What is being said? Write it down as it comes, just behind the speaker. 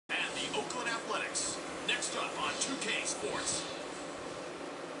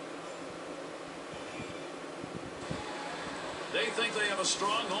think they have a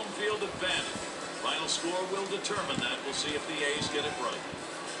strong home field advantage. Final score will determine that. We'll see if the A's get it right.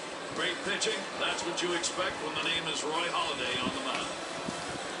 Great pitching. That's what you expect when the name is Roy Halladay on the mound.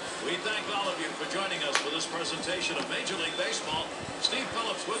 We thank all of you for joining us for this presentation of Major League Baseball. Steve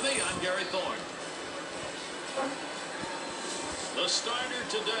Phillips with me. I'm Gary Thorne. The starter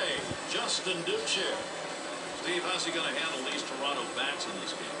today, Justin Duchere. Steve, how's he going to handle these Toronto bats in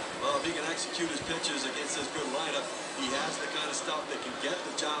this game? Well, if he can execute his pitches against this good lineup, he has the kind of stuff that can get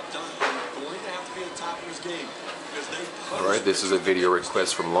the job done. But he's going to have to be on top of his game because they. All right, this is a video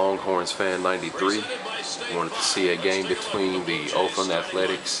request from Longhorns fan 93. Wanted to see a game between the Oakland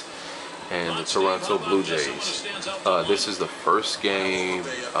Athletics and the Toronto Blue Jays. This is the first game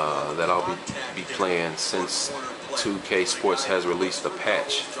that I'll be playing since 2K Sports has released a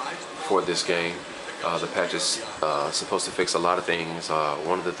patch for this game. The patch is supposed to fix a lot of things.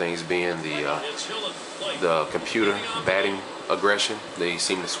 One of the things being the computer batting aggression. They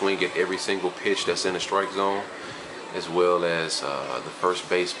seem to swing at every single pitch that's in the strike zone, as well as the first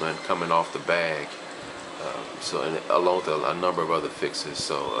baseman coming off the bag. Along with a number of other fixes,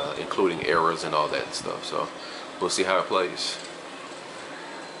 so including errors and all that stuff. So we'll see how it plays.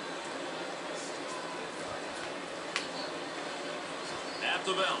 At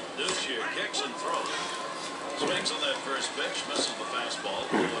the bell, Duchere kicks and throws. Swings on that first pitch, misses the fastball.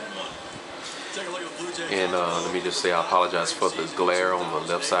 0-1. Take a look at the Blue Jays. And let me just say I apologize for the glare on the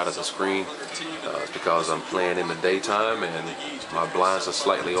left side of the screen. It's because I'm playing in the daytime and my blinds are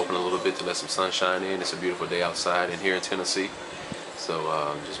slightly open a little bit to let some sunshine in. It's a beautiful day outside and here in Tennessee,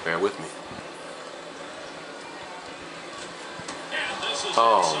 so just bear with me.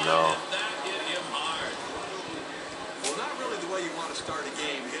 Oh no. Well, not really the way you want to start a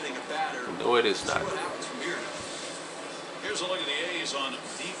game, hitting a batter. No, it is not. What happens from here? Here's a look at the A's on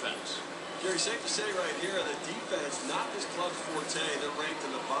defense. Gary, safe to say right here, the defense, not this club's forte. They're ranked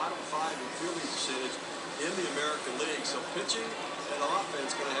in the bottom 5 in fielding percentage in the American League. So pitching and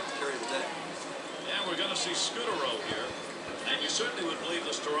offense going to have to carry the day. And we're going to see Scudero here. And you certainly would believe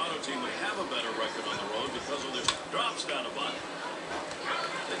this Toronto team would have a better record on the road because of their drops down the bottom.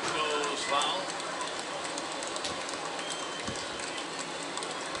 It goes foul.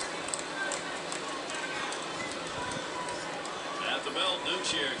 At the belt,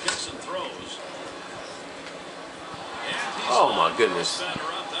 Duchere kicks and throws. Oh my goodness. That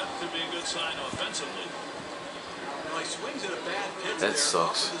could be a good sign offensively. Well, he swings at a bad pitch that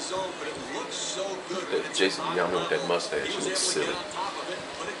sucks. the zone, but it looks so good. Jason Young with that mustache looks silly. On top of it,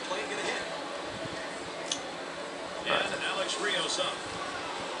 but it playing gonna hit. And Alex Rios up.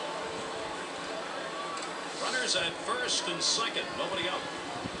 Runners at first and second, nobody out.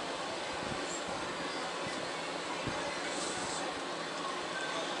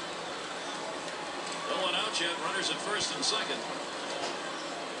 Yet runners at first and second.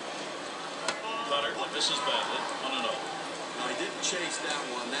 Cutter misses badly. 1-0. Now he didn't chase that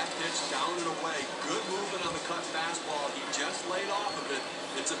one. That pitch down and away. Good movement on the cut fastball. He just laid off of it.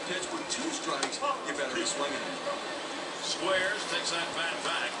 It's a pitch with 2 strikes. You better be swinging it. Squares takes that bat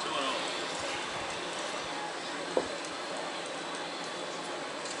back. 2-0.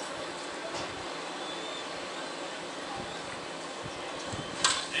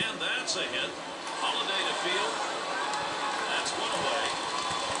 And that's a hit. Halladay to field. That's 1 away.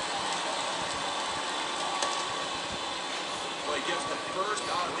 Well, he gets the first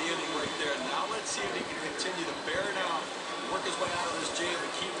out of the inning right there. Now let's see if he can continue to bear it out, work his way out of this jam, and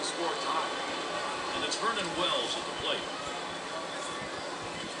keep the score tied. And it's Vernon Wells at the plate.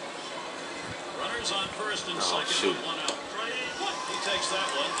 Runners on first and second with 1 out. He takes that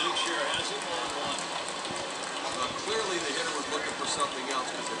one. Duchere has it. 1-1. Clearly the hitter was looking for something else,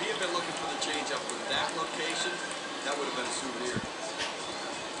 because if he had been looking for the changeup from that location, that would have been a souvenir.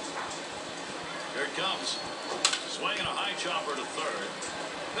 Here it comes. Swinging a high chopper to third.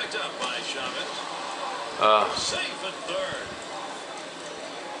 Picked up by Chavez. Safe at third.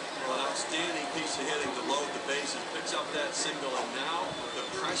 Well, an outstanding piece of hitting to load the bases. Picks up that single, and now the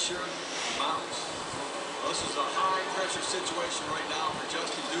pressure mounts. Well, this is a high-pressure situation right now for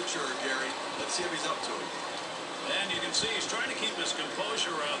Justin Duchere, Gary. Let's see if he's up to it. And you can see he's trying to keep his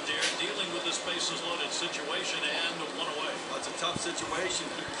composure out there, dealing with this bases-loaded situation, and 1 away. That's a tough situation.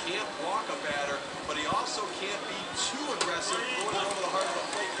 He can't walk a batter, but he also can't be too aggressive, throwing it over the heart of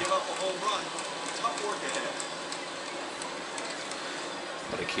the plate, give up a home run. Tough work ahead.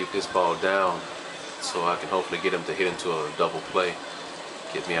 Gotta keep this ball down so I can hopefully get him to hit into a double play.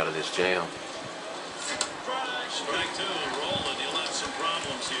 Get me out of this jam. Strike 2, rolling. You'll have some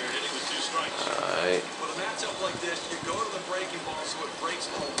problems here, hitting with 2 strikes. All right. Well, a matchup like this, you go to the breaking ball so it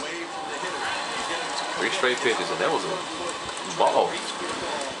breaks away from the hitter. You get him to 3 straight pitches, and that was a ball.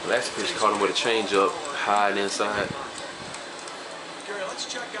 Last pitch caught him with a changeup, high and inside. Gary, let's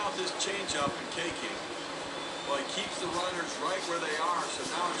check out this changeup in K-King. Well, he keeps the runners right where they are, so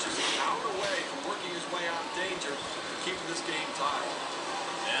now it's just an out away from working his way out of danger to keeping this game tied.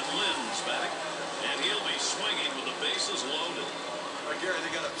 And Lynn's back, and he'll be swinging with the bases loaded. All right, Gary,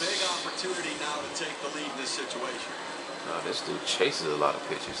 they got a big opportunity now to take the lead in this situation. This dude chases a lot of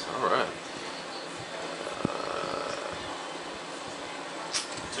pitches. All right.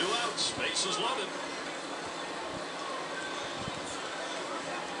 2 outs, bases loaded.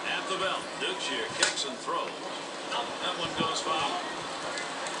 At the belt, Dukes here kicks and throws. That one goes foul.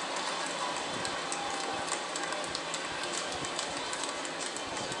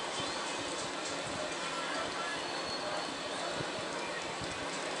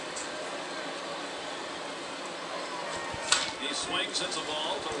 He swings, hits a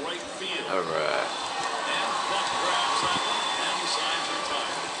ball to right field. All right.